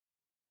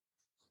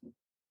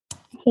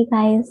Hey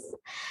guys,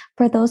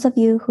 for those of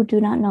you who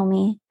do not know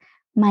me,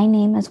 my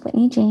name is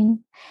Whitney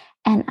Jane,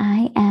 and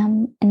I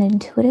am an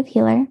intuitive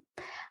healer.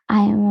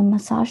 I am a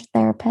massage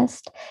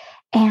therapist,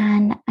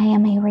 and I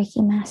am a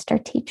Reiki master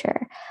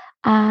teacher.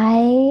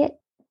 I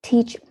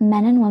teach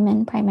men and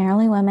women,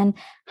 primarily women,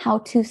 how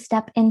to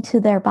step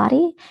into their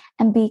body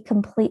and be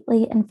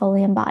completely and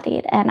fully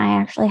embodied. And I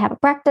actually have a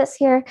practice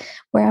here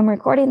where I'm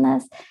recording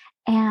this,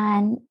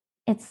 and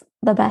it's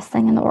the best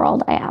thing in the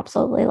world. I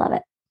absolutely love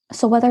it.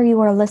 So, whether you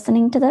are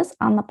listening to this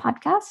on the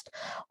podcast,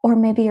 or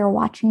maybe you're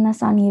watching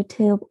this on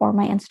YouTube or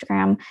my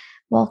Instagram,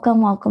 welcome,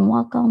 welcome,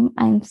 welcome.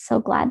 I'm so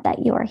glad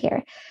that you are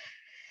here.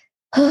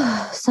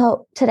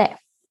 So, today,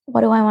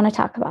 what do I want to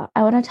talk about?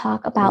 I want to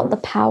talk about the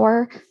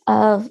power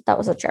of, that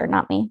was a chair,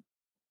 not me.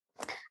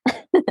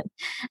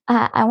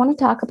 I want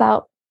to talk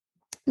about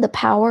the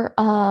power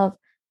of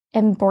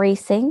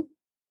embracing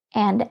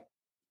and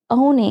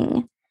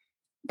owning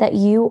that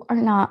you are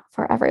not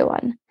for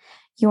everyone.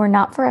 You are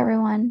not for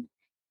everyone.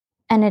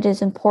 And it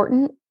is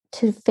important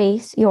to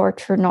face your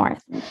true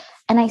north.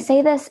 And I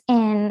say this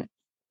in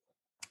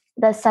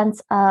the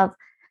sense of,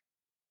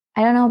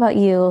 I don't know about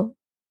you,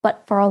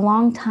 but for a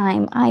long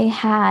time, I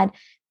had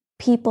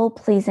people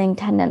pleasing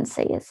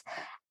tendencies.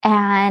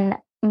 And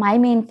my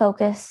main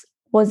focus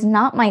was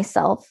not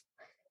myself,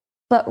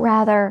 but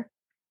rather,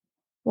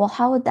 well,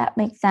 how would that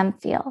make them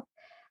feel?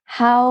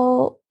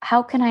 How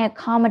can I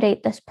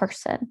accommodate this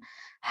person?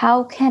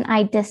 How can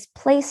I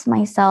displace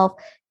myself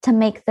to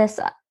make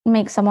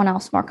someone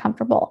else more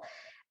comfortable?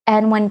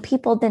 And when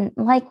people didn't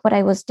like what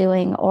I was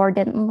doing or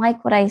didn't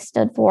like what I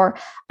stood for,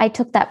 I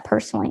took that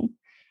personally.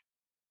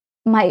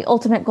 My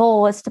ultimate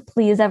goal was to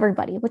please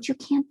everybody, which you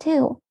can't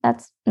do.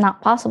 That's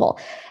not possible.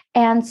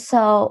 And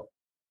so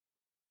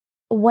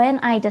when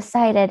I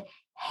decided,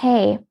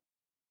 hey,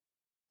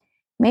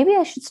 maybe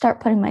I should start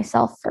putting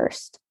myself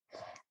first.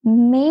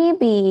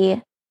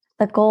 Maybe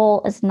the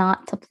goal is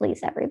not to please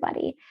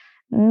everybody.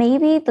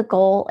 Maybe the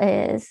goal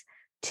is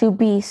to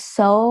be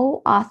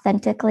so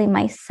authentically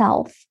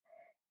myself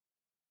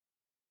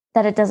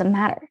that it doesn't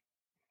matter.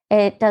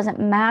 It doesn't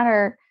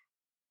matter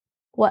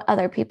what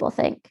other people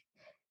think.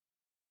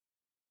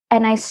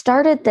 And I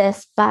started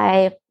this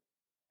by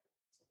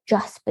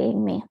just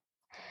being me.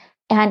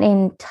 And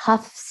in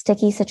tough,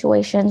 sticky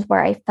situations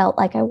where I felt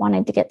like I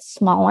wanted to get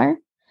smaller,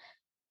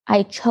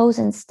 I chose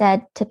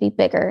instead to be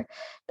bigger,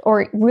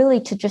 or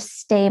really to just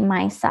stay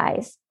my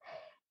size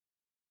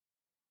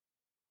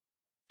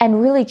and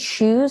really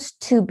choose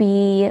to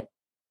be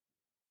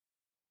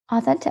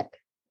authentic,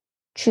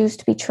 choose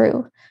to be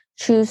true,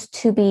 choose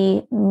to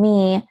be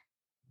me,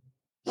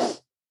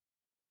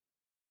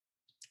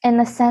 in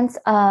the sense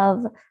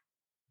of,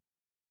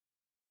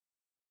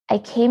 I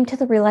came to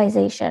the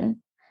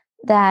realization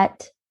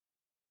that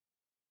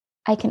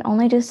I can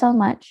only do so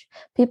much.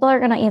 People are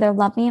going to either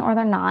love me or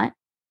they're not.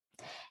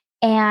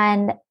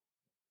 And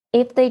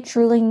if they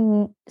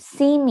truly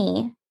see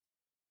me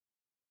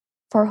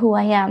for who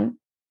I am,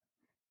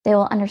 they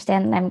will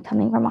understand that I'm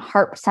coming from a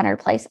heart-centered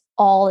place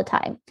all the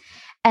time.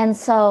 And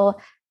so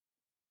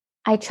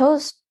I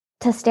chose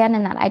to stand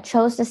in that. I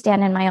chose to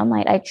stand in my own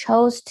light. I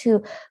chose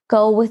to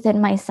go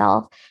within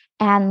myself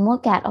and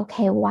look at,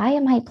 okay, why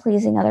am I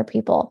pleasing other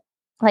people?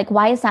 Like,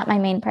 why is that my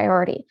main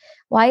priority?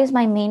 Why is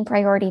my main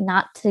priority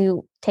not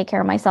to take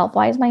care of myself?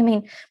 Why is my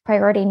main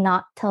priority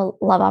not to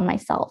love on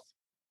myself?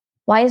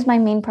 Why is my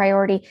main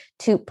priority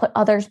to put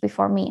others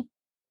before me?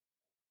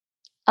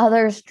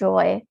 Others'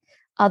 joy,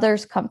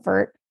 others'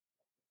 comfort,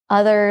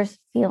 others'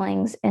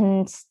 feelings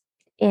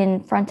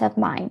in front of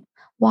mine.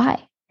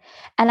 Why?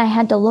 And I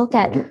had to look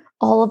at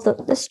all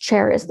of this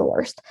chair is the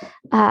worst.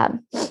 I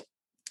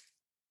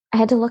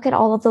had to look at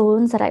all of the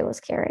wounds that I was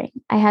carrying.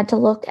 I had to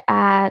look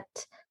at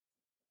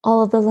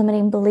all of the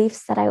limiting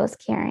beliefs that I was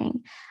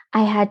carrying.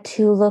 I had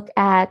to look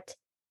at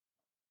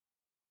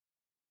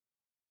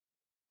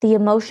the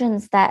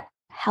emotions that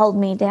held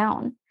me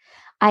down.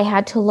 I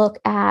had to look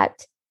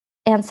at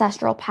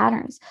ancestral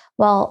patterns.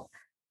 Well,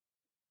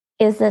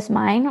 is this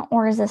mine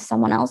or is this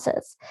someone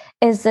else's?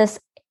 Is this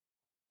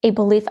a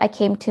belief I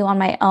came to on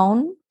my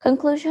own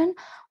conclusion,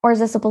 or is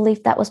this a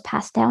belief that was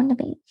passed down to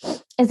me?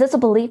 Is this a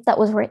belief that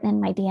was written in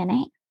my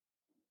DNA?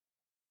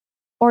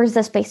 Or is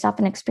this based off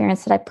an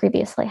experience that I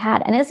previously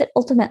had? And is it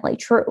ultimately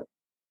true?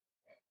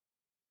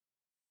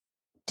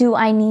 Do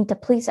I need to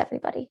please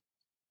everybody?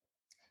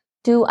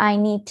 Do I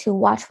need to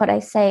watch what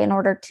I say in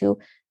order to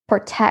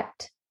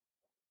protect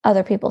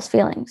other people's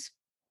feelings?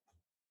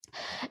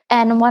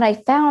 And what I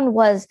found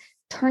was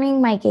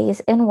turning my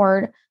gaze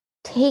inward,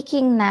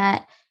 taking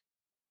that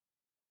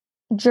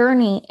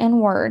journey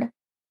inward.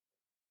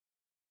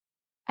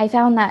 I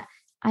found that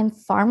I'm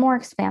far more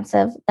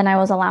expansive than I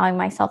was allowing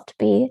myself to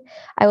be.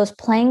 I was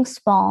playing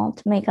small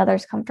to make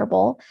others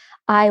comfortable.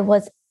 I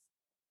was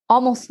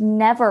almost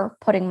never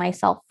putting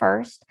myself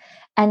first.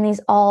 And these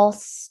all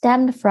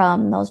stemmed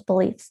from those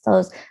beliefs,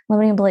 those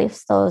limiting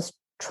beliefs, those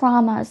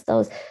traumas,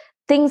 those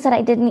things that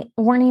I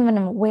weren't even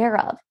aware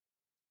of,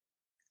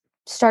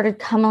 started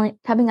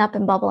coming up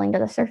and bubbling to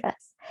the surface.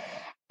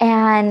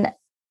 And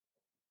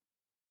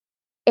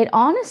it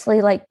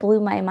honestly like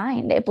blew my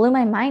mind. It blew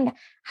my mind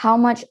how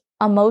much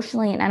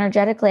emotionally and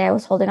energetically I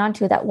was holding on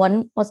to that.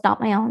 One was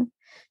not my own.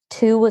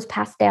 Two was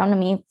passed down to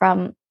me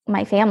from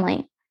my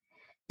family,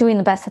 doing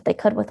the best that they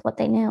could with what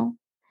they knew.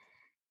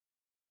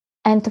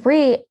 And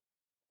three,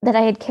 that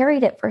I had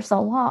carried it for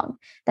so long,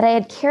 that I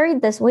had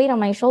carried this weight on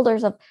my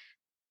shoulders of,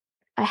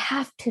 I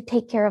have to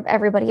take care of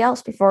everybody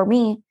else before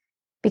me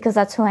because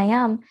that's who I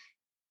am.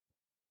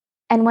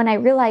 And when I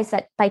realized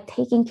that by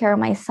taking care of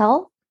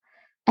myself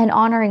and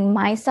honoring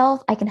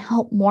myself, I can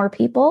help more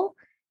people,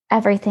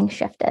 everything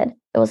shifted.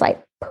 It was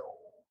like poof,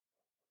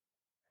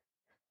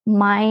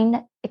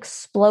 mind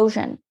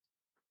explosion.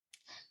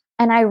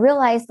 And I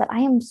realized that I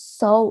am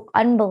so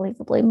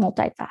unbelievably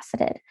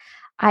multifaceted.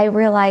 I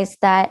realized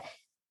that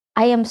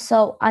I am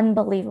so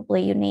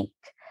unbelievably unique.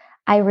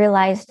 I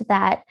realized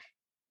that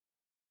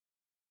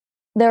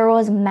there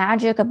was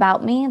magic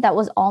about me that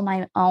was all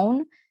my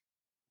own,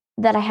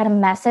 that I had a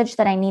message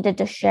that I needed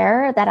to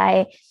share, that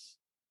I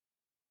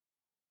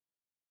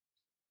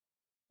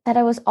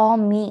was all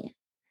me.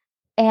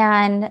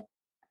 And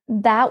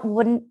that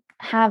wouldn't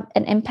have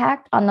an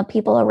impact on the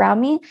people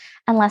around me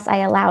unless I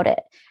allowed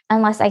it,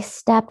 unless I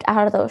stepped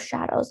out of those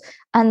shadows,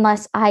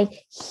 unless I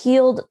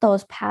healed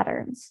those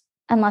patterns,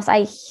 unless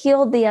I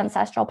healed the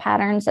ancestral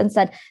patterns and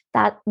said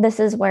that this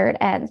is where it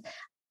ends,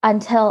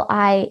 until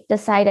I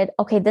decided,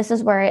 okay, this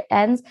is where it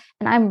ends,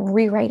 and I'm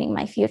rewriting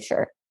my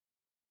future.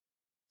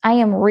 I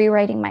am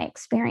rewriting my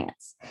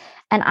experience.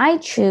 And I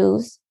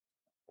choose,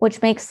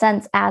 which makes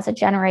sense as a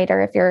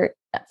generator if you're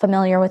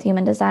familiar with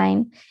human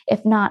design.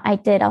 If not, I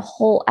did a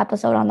whole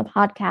episode on the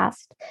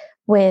podcast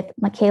with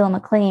Michaela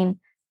McLean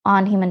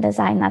on human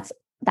design.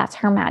 That's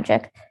her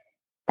magic.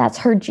 That's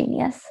her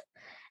genius.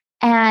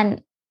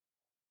 And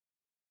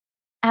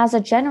as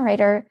a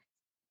generator,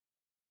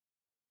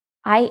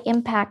 I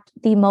impact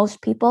the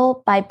most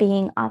people by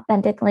being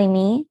authentically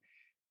me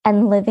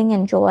and living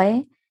in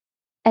joy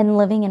and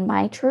living in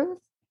my truth.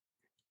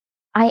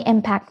 I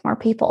impact more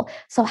people.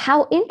 So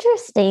how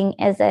interesting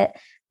is it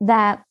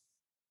that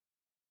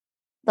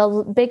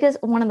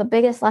one of the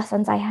biggest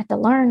lessons I had to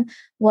learn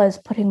was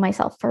putting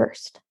myself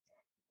first,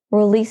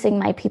 releasing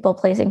my people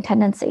pleasing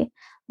tendency,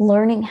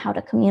 learning how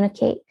to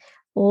communicate,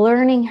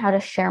 learning how to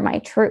share my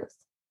truth.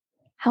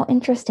 How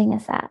interesting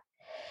is that?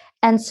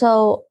 And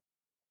so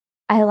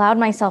I allowed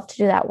myself to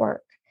do that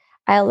work.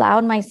 I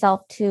allowed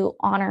myself to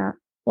honor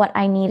what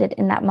I needed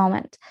in that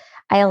moment.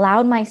 I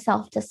allowed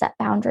myself to set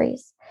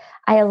boundaries.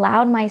 I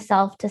allowed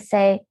myself to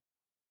say,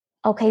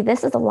 okay,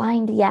 this is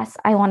aligned. Yes,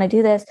 I want to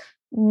do this.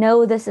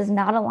 No, this is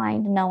not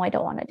aligned. No, I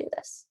don't want to do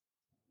this.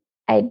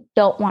 I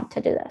don't want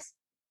to do this.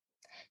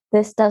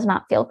 This does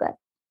not feel good.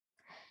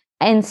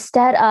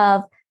 Instead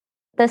of,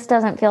 this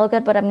doesn't feel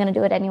good, but I'm going to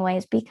do it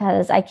anyways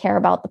because I care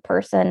about the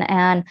person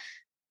and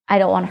I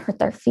don't want to hurt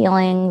their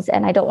feelings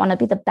and I don't want to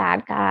be the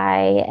bad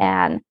guy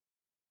and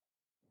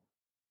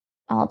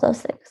all of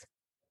those things.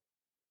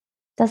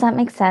 Does that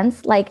make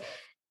sense? Like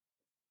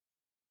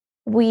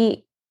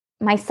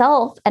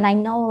myself, and I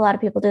know a lot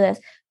of people do this,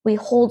 we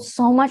hold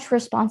so much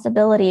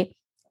responsibility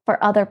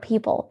for other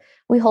people.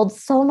 We hold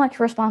so much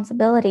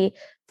responsibility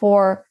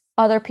for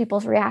other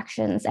people's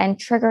reactions and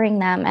triggering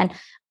them and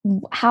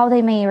how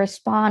they may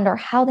respond or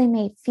how they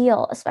may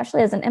feel,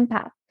 especially as an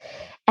empath.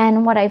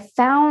 And what I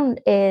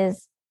found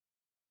is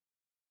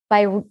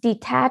by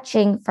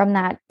detaching from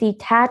that,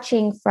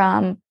 detaching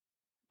from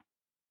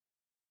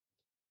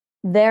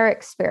their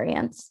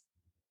experience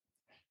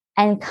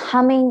and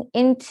coming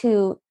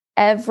into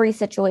every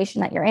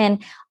situation that you're in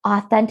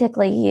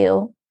authentically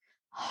you,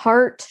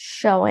 heart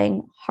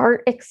showing,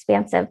 heart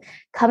expansive,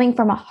 coming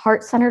from a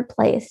heart-centered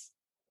place.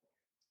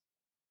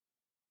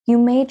 You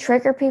may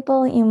trigger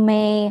people, you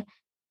may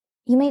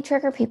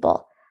trigger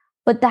people,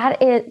 but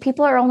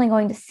people are only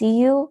going to see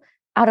you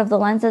out of the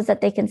lenses that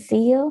they can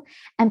see you,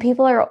 and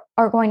people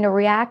are going to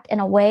react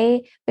in a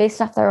way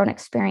based off their own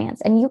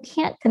experience, and you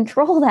can't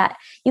control that.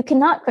 You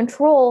cannot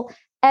control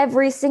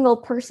every single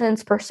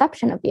person's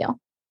perception of you.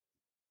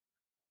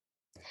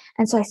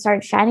 And so I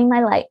started shining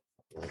my light.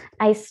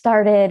 I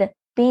started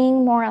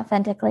being more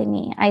authentically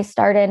me. I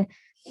started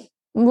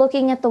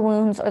looking at the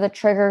wounds or the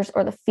triggers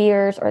or the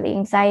fears or the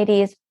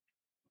anxieties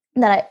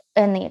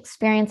and the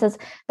experiences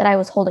that I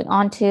was holding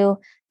on to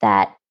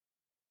that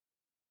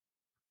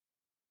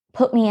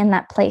put me in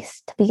that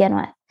place to begin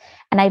with.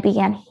 And I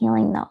began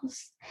healing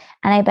those.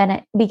 And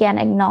I began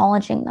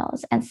acknowledging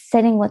those and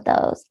sitting with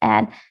those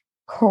and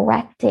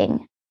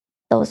correcting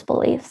those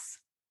beliefs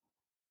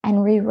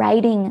and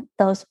rewriting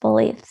those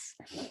beliefs.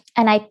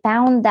 And I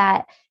found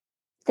that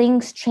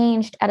things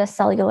changed at a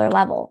cellular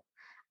level.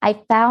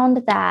 I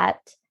found that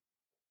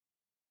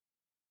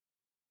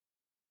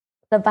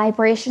the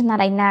vibration that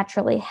I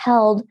naturally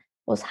held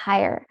was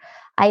higher.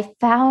 I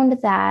found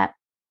that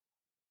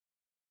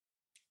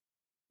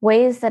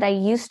ways that I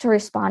used to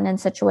respond in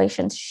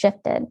situations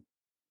shifted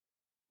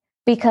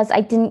because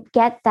I didn't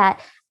get that.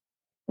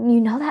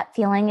 You know that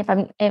feeling,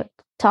 to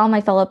all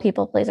my fellow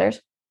people pleasers,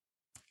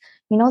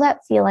 you know that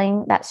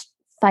feeling, that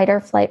fight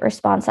or flight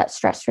response, that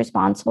stress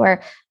response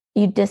where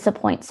you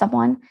disappoint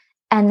someone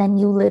and then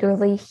you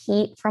literally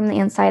heat from the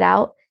inside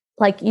out.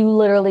 Like you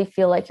literally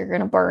feel like you're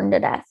going to burn to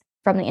death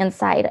from the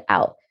inside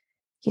out.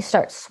 You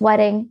start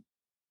sweating.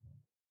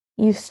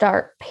 You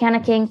start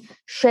panicking.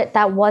 Shit,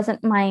 that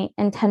wasn't my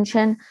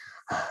intention.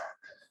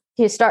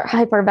 You start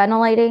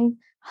hyperventilating.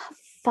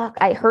 Fuck,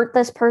 I hurt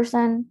this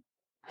person.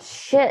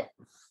 Shit,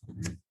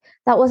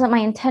 that wasn't my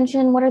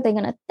intention. What are they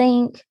going to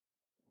think?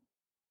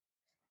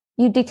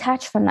 You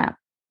detach from that.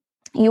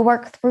 You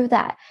work through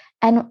that.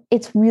 And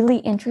it's really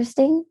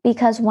interesting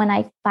because when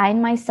I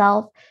find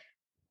myself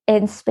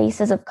in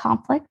spaces of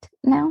conflict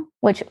now,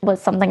 which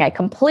was something I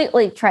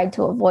completely tried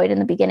to avoid in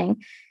the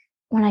beginning,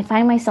 when I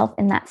find myself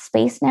in that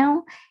space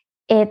now,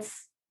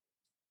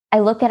 I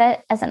look at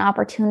it as an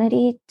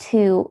opportunity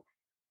to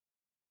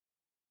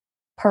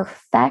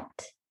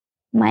perfect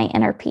my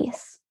inner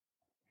peace.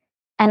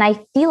 And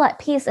I feel at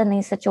peace in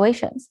these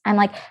situations. I'm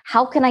like,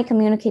 how can I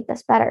communicate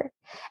this better?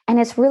 And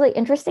it's really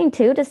interesting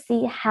too to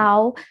see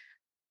how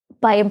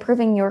by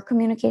improving your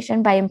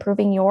communication, by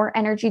improving your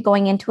energy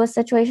going into a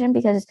situation,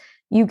 because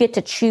you get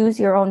to choose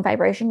your own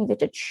vibration, you get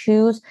to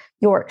choose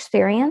your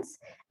experience.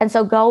 And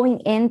so going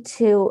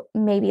into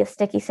maybe a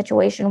sticky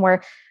situation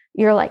where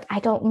you're like, I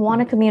don't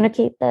want to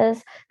communicate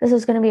this. This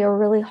is going to be a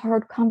really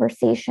hard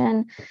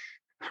conversation.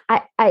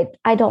 I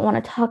don't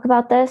want to talk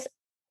about this.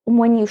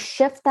 When you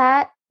shift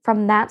that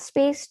from that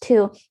space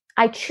to,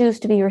 I choose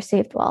to be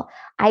received well.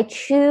 I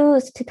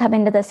choose to come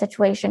into this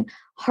situation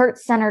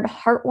heart-centered,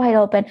 heart wide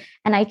open,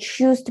 and I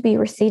choose to be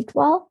received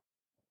well.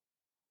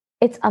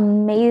 It's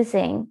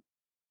amazing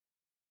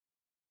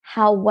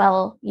how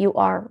well you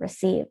are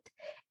received.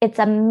 It's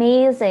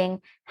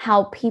amazing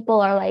how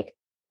people are like,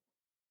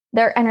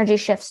 their energy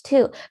shifts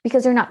too,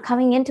 because they're not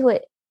coming into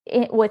it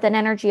with an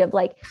energy of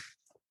like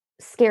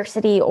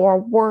scarcity or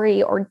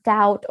worry or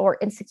doubt or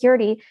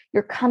insecurity.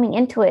 You're coming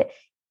into it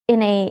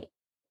in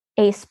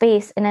a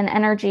space, in an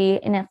energy,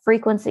 in a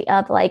frequency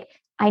of like,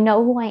 I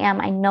know who I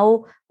am. I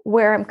know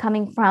where I'm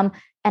coming from.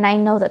 And I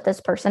know that this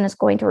person is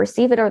going to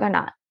receive it or they're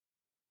not.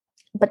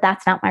 But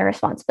that's not my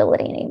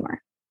responsibility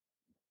anymore.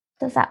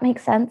 Does that make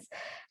sense?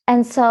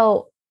 And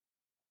so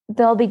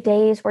there'll be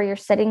days where you're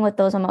sitting with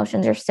those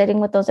emotions, you're sitting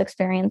with those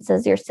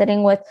experiences, you're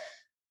sitting with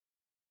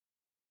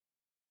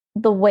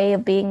the way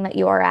of being that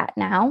you are at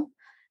now.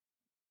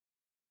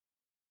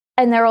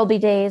 And there will be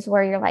days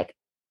where you're like,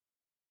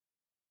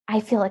 I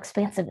feel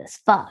expansive as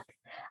fuck.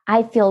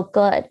 I feel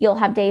good. You'll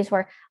have days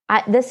where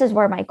this is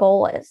where my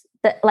goal is.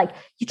 That like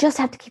you just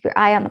have to keep your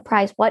eye on the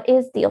prize. What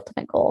is the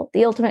ultimate goal?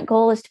 The ultimate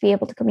goal is to be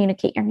able to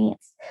communicate your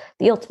needs.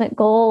 The ultimate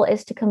goal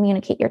is to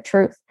communicate your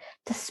truth,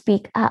 to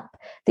speak up.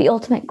 The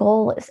ultimate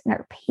goal is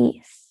inner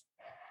peace.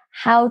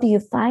 How do you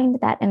find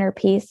that inner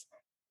peace?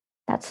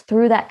 That's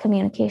through that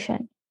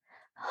communication.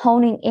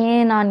 Honing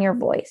in on your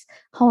voice,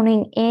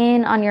 honing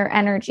in on your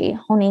energy,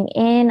 honing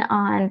in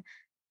on,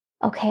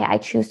 okay, I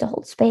choose to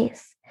hold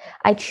space.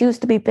 I choose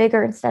to be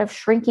bigger instead of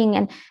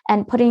shrinking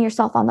and putting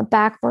yourself on the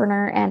back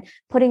burner and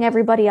putting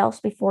everybody else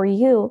before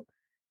you.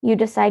 You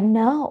decide,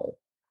 no,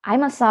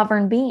 I'm a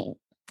sovereign being.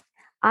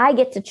 I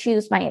get to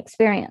choose my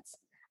experience.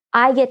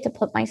 I get to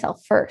put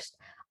myself first.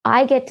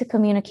 I get to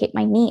communicate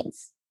my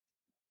needs.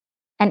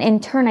 And in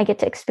turn, I get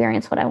to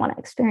experience what I want to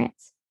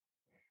experience.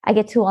 I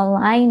get to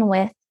align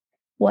with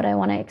what I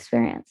want to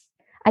experience.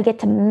 I get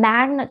to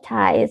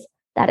magnetize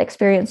that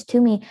experience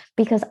to me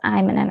because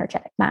I'm an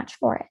energetic match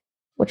for it,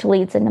 which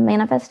leads into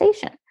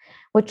manifestation,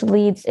 which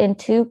leads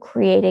into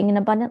creating an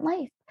abundant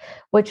life,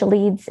 which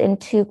leads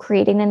into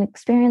creating an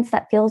experience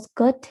that feels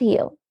good to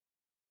you.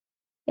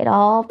 It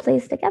all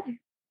plays together.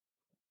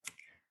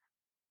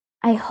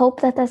 I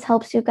hope that this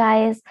helps you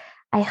guys.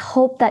 I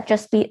hope that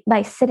just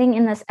by sitting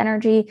in this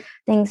energy,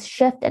 things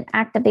shift and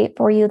activate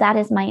for you. That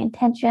is my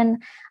intention.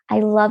 I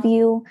love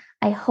you.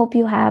 I hope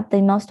you have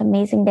the most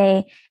amazing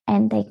day.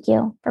 And thank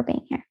you for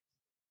being here.